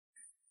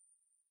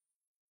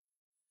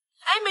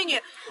哎，美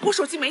女，我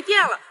手机没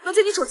电了，能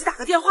借你手机打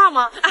个电话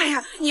吗？哎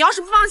呀，你要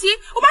是不放心，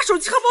我把手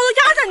机和包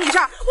都压在你这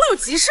儿，我有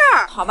急事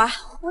儿。好吧。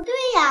不对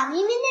呀，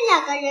明明那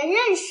两个人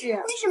认识，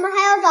为什么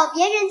还要找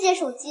别人借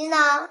手机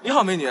呢？你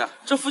好，美女，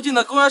这附近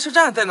的公交车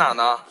站在哪儿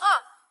呢？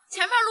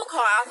前面路口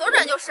啊，走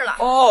转就是了。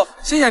哦，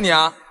谢谢你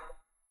啊。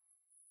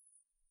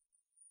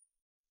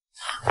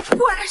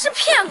果然是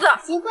骗子！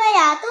奇怪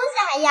呀，东西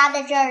还压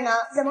在这儿呢，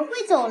怎么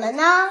会走了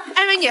呢？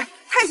哎，美女，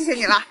太谢谢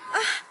你了。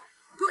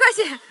不客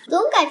气。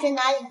总感觉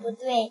哪里不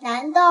对，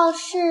难道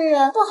是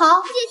不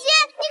好？姐姐，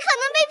你可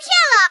能被骗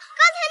了，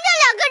刚才那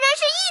两个人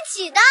是一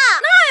起的。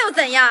那又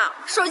怎样？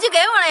手机给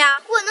我了呀。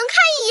我能看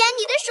一眼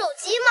你的手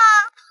机吗？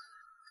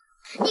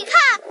你看，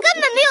根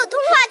本没有通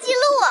话记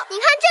录。你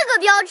看这个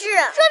标志，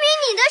说明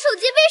你的手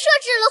机被设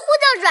置了呼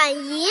叫转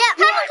移。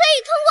他们可以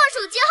通过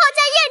手机号加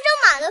验证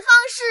码的方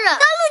式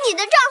登录你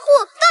的账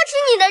户，盗取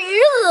你的余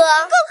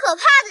额。更可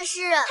怕的是，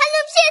还能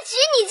骗取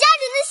你家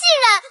人的信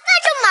任，那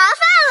就麻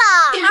烦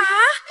了。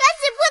赶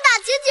紧拨打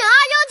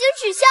99210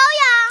取消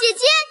呀！姐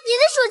姐，你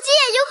的手机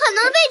也有可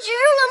能被植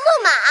入了木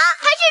马，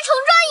还是重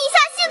装一下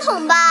系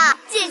统吧。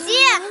姐姐，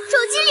手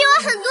机里有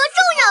很多重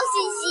要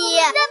信息，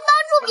在帮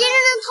助别人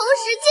的同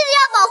时，记得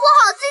要保护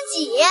好自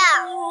己。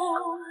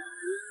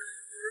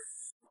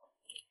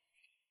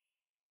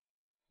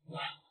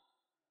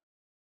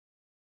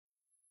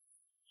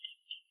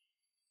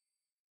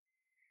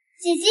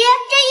姐姐，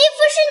这衣服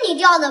是你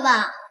掉的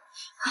吧？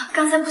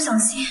刚才不小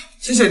心。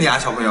谢谢你啊，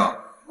小朋友。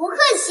不客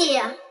气。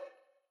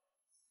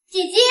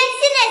姐姐，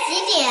现在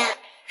几点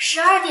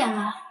？12点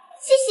了。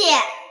谢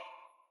谢。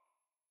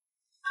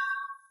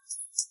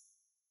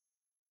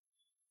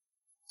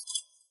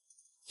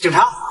警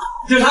察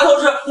同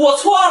志，我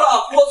错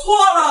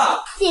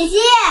了。姐姐，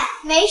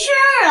没事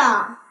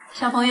了。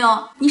小朋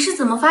友，你是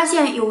怎么发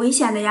现有危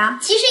险的呀？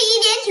其实疑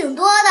点挺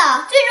多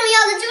的，最重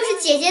要的就是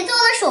姐姐做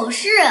了手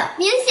势，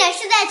明显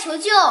是在求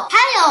救。还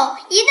有，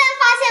一旦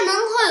发现门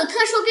口有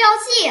特殊标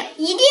记，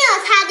一定要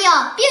擦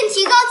掉，并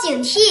提高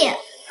警惕。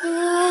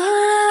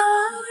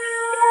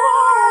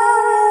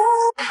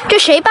这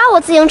谁把我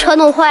自行车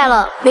弄坏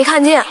了？没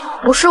看见，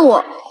不是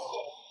我。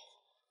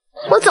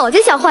我早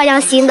就想换辆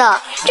新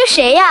的。这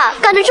谁呀？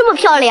干得这么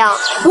漂亮？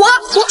我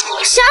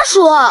瞎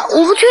说，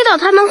我不推倒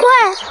它能坏？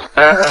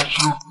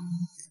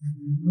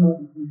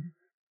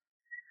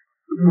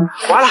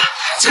完了，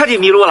彻底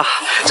迷路了，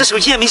这手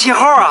机也没信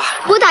号啊！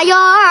拨打122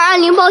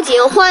按铃报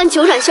警，或按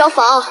9闪消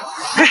防。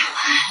哎，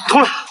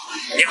通了。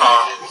你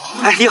好。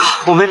哎，你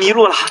好，我们迷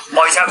路了，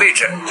报一下位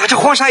置。这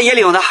荒山野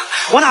岭的，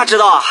我哪知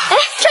道啊？哎，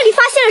这里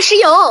发现了石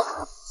油。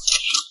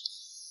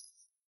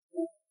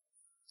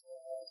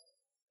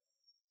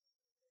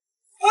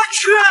我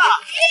去！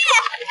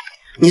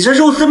你这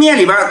肉丝面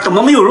里边怎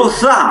么没有肉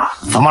丝啊？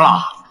怎么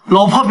了？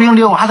老婆病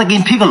了，我还得给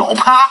你配个老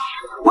婆？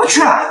我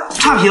去，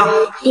差评！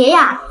别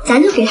呀，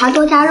咱就给他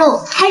多加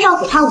肉，拍照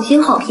给他5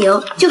星好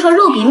评，就说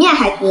肉比面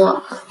还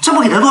多。这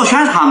不给他做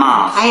宣传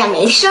吗？哎呀，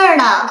没事儿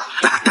的。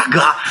大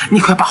哥，你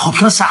快把好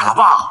评删了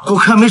吧，顾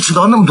客没吃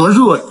到那么多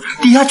肉，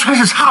底下全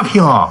是差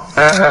评。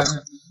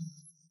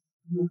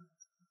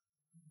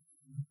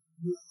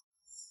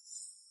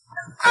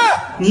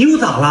你又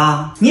咋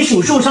了？你手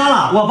受伤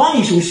了，我帮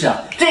你收拾。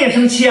这也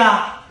生气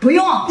啊？不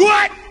用。爸，妈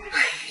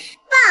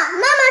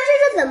妈这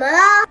是怎么了？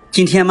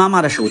今天妈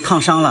妈的手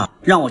烫伤了，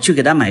让我去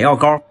给她买药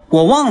膏，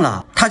我忘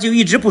了，她就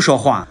一直不说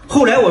话。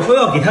后来我说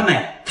要给她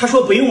买，她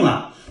说不用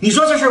了。你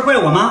说这事怪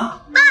我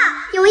吗？爸，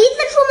有一次出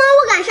门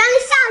我赶上了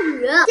下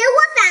雨，结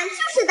果伞就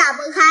是打不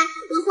开，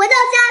我回到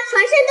家全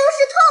身都湿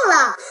透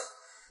了。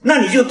那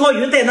你就多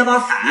余带那把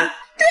伞。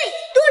对，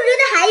多余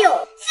的还有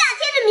夏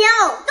天的棉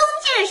袄，冬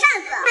天的扇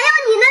子，还有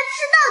你那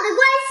迟到的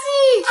关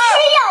心。吃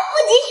药不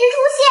及时出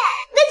现，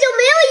那就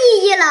没有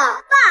意义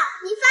了。爸，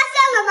你发现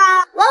了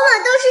吗？往往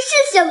都是事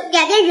情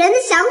改变人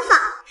的想法，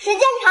时间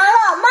长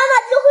了，妈妈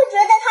就会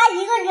觉得她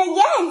一个人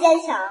也很坚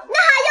强。那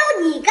还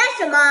要你干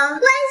什么？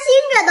关心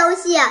这东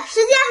西，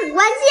时间很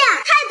关键，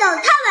太早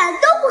太晚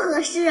都不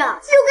合适。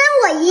就跟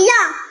我一样，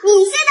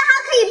你现在还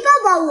可以抱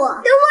抱我，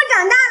等我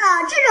长大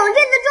了，这种日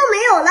子就没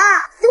有了。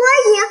所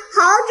以，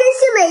好好珍惜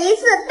每一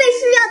次被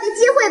需要的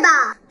机会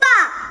吧。爸，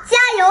加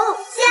油，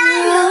加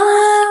油！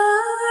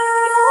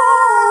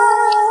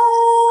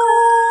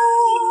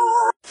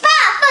爸，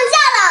放假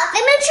了，咱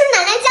们去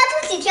奶奶家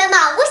住几天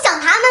吧，我想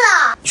他们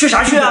了。去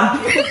啥去啊？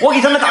我给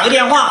他们打个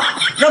电话，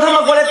让他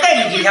们过来带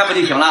你几天不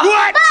就行了？爸，你让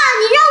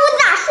我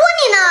咋说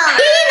你呢？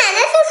爷爷奶奶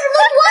岁数都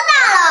多大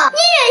了，你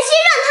忍心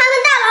让他们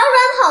大老远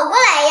跑过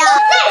来呀？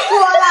再说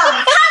了，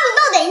他们到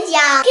咱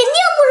家，肯定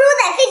不如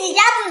在自己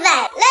家自在。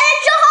来了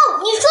之后，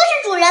你说是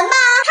主人吧，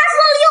他说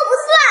了又不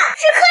算；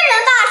是客人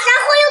吧，啥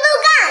活又都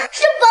干；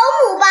是保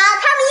姆吧，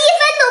他们1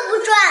分都不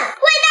赚；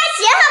外搭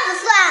鞋还不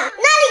算，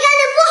哪里干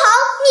的不好，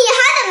你还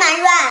得埋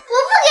怨。我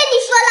不跟你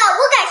说了，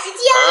我赶时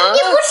间，你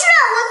不吃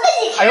我自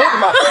己吃。哎呦我的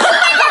妈！快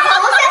点跑，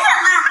我想想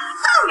啊。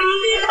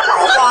老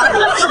花子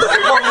是个疯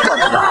子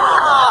呢。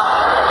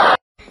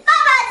爸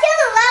爸，天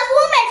冷了，给我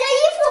买件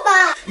衣服吧。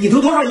你都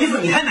多少衣服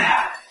你还买？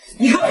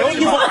你看我的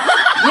衣服，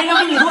年龄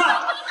比你多，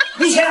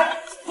没钱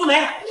不买。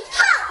哼，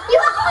你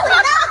会后悔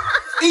的。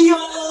哎呦！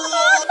妈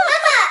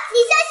妈，你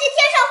相信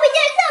天上会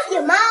掉赠品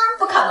吗？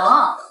不可能。老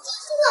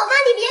妈，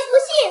你别不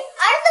信，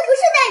儿子不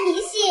是在迷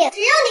信，只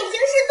要你平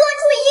时多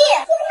注意，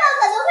天上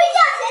可能会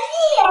掉钱币。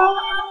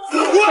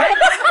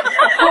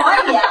我儿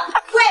子，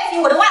怪不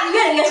得我的袜子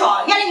越来越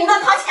少，原来你乱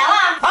藏钱了。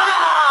妈妈，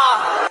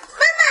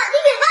你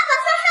给爸爸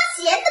刷鞋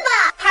子吧。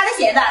他的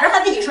鞋子让他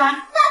自己刷。爸爸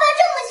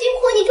这么辛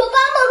苦，你就帮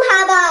帮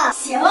他吧。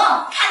行，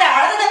看在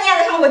儿子的面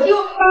子上，我就有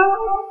儿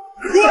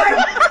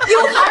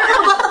子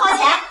多私房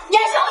钱，你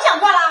还想不想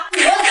过了？我这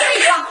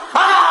一个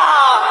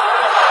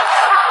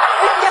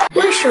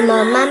为什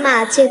么妈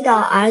妈见到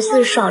儿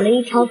子少了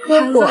一条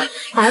胳膊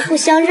而不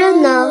相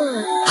认呢？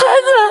孩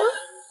子，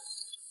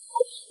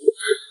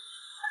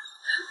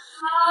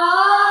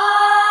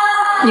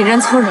你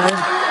认错人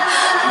了，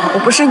我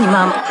不是你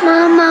妈妈。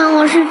妈妈，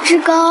我是志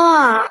高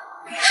啊。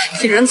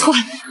你认错了，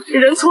你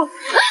认错了。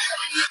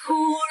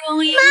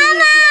妈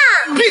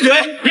妈，闭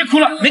嘴！别哭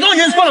了，没刚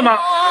认错了吗？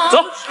走。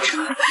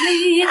阿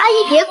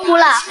姨别哭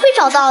了，会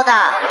找到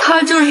的。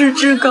他就是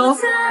志高，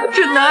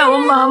这哪有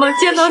妈妈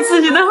见到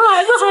自己的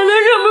孩子还能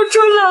认不出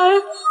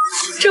来？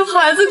这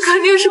孩子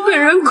肯定是被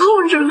人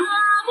控制了，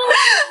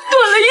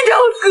断了一条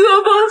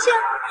胳膊，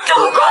都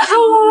怪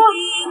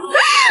我，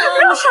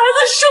让孩子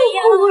受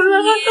苦了。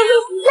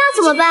那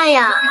怎么办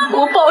呀？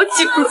我报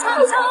警了。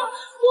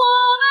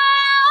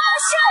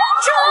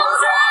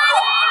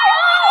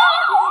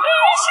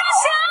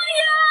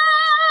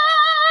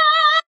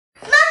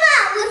妈妈，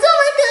我作文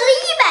得了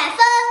100分。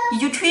你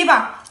就吹吧，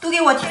读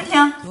给我听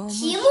听。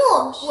题目：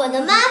我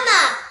的妈妈。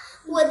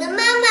我的妈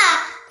妈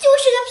就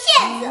是个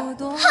骗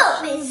子。哼，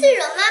每次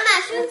惹妈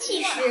妈生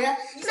气时，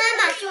妈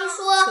妈就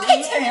说太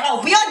气人了，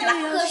我不要你了。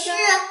可是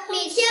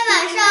每天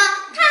晚上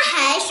她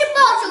还是抱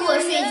着我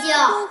睡觉。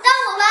当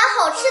我挖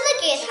好吃的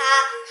给她，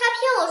她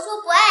骗我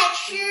说不爱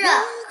吃。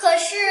可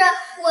是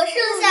我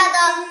剩下的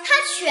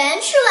她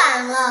全吃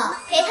完了。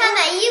陪她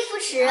买衣服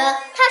时，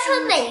她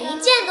穿每一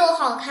件都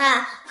好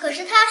看。可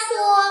是她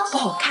说不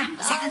好看，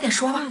下次再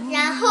说吧。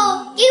然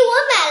后给我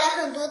买了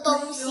很多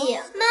东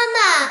西。妈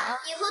妈，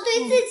以后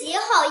对自己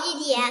好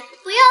一点，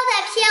不要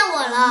再骗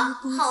我了，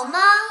好吗？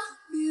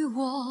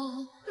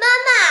妈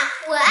妈，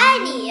我爱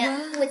你，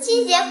母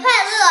亲节快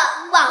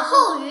乐！往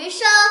后余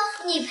生，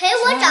你陪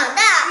我长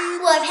大，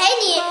我陪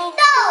你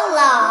到老。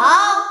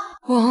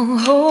往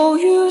后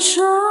余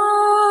生。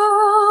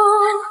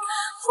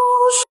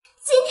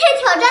今天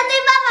挑战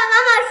对爸爸妈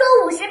妈说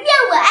50遍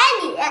我爱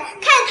你，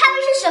看他们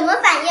是什么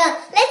反应。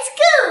Let's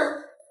go！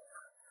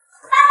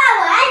 爸爸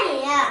我爱你，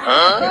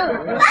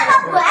爸爸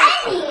我爱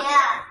你，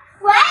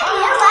我爱你，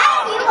我爱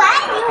你，我爱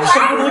你，我你是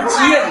爱你，不能接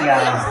你啊！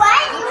我爱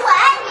你，我爱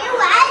你，我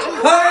爱你，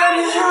我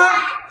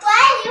爱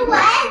你，我爱你，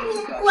我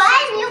爱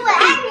你，我爱你，我爱你，我爱你，我爱你，我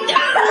爱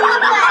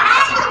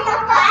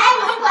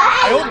你，我爱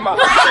你，哎呦我的妈！我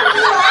爱你，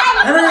我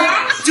爱你，来，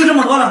就这么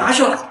多了，拿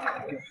去了。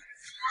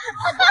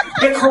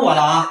别抠我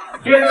了啊！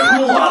别抠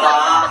我了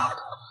啊！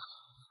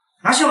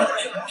拿去吧，拿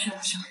去吧，拿去吧，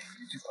拿去吧。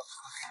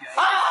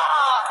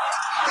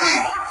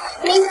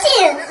没劲，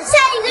下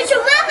一个是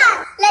妈妈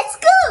 ，Let's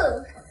go！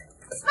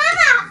 妈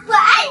妈，我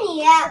爱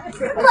你，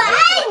我爱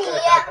你，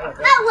啊，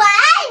我爱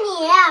你，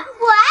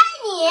我爱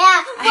你，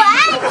我爱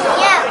你，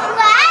我爱你，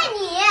我爱你，我爱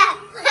你，哎呀！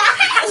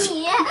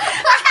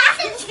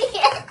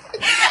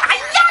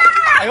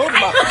哎呦我的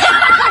妈！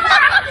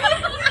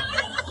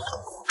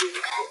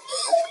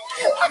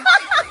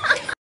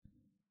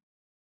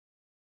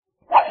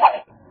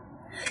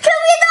这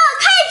味道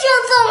太正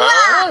宗了，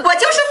我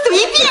就是随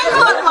便做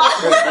的。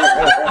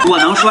我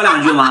能说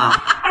两句吗？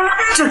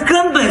这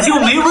根本就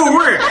没入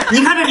味儿。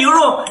你看这牛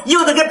肉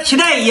硬的跟皮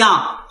带一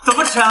样，怎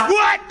么吃啊？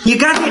你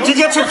干脆直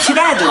接吃皮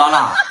带得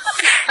了。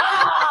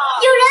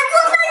有人做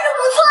饭是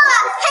不错了，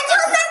还交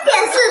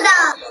3.4的。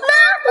妈，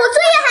我作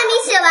业还没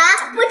写完，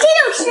我这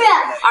就吃。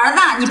儿子，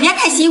你别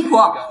太辛苦，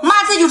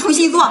妈这就重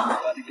新做。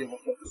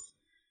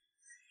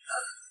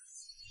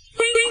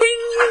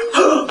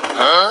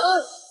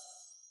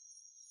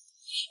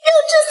肉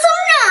质松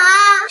软啊，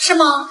是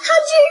吗？汤汁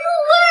入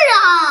味儿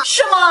啊，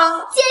是吗？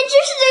简直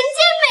是人间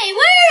美味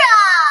儿啊！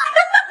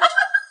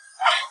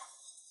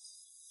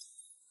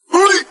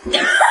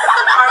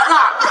儿子，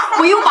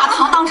我又把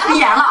糖当成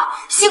盐了，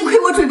幸亏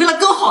我准备了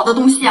更好的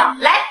东西啊！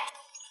来，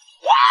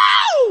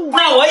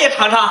那我也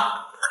尝尝。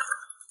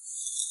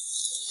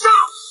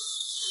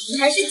你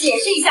还是解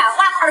释一下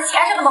挖他的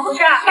钱是怎么回事？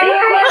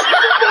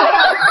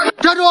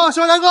站住，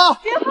小然哥！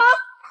别跑！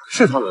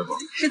是他们吗？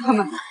是他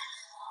们。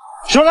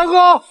小然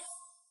哥！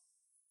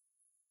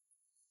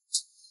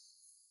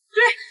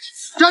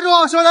站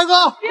住，小然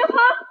哥！别跑！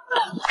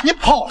你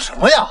跑什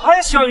么呀？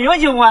哎，小民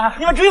警官，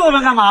你们追我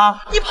们干嘛？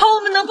你跑我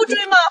们能不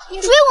追吗？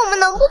你追我们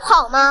能不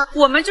跑吗？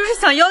我们就是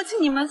想邀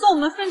请你们做我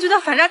们分局的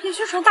反诈骗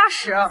宣传大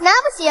使。那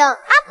不行，俺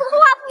普通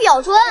话不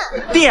标准。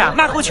对呀，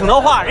满口青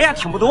岛话，人家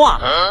听不懂啊。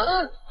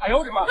哎呦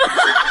我的妈！啊，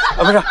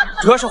不是，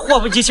主要是货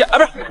不及其啊，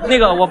不是那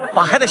个，我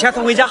把孩子先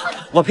送回家，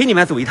我陪你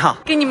们走一趟。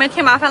给你们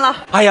添麻烦了。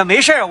哎呀，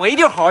没事儿，我一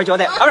定好好交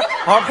代，啊，不是，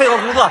好好配合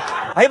工作。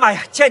哎呀妈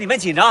呀，见你们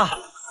紧张。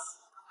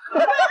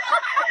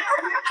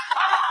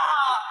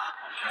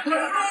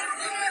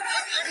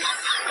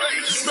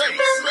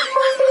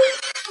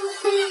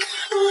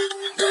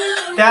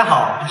大家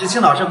好，我是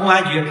青岛市公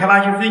安局开发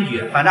区分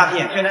局反诈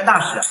骗宣传大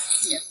使。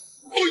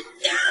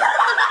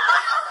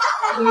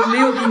我没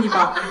有给你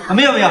吧？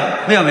没有。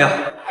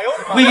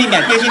为避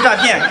免电信诈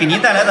骗给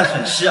您带来的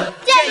损失，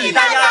建议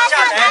大家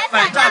下载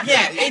反诈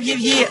骗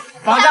APP，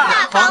 防诈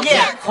防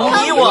骗从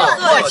你我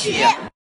做起。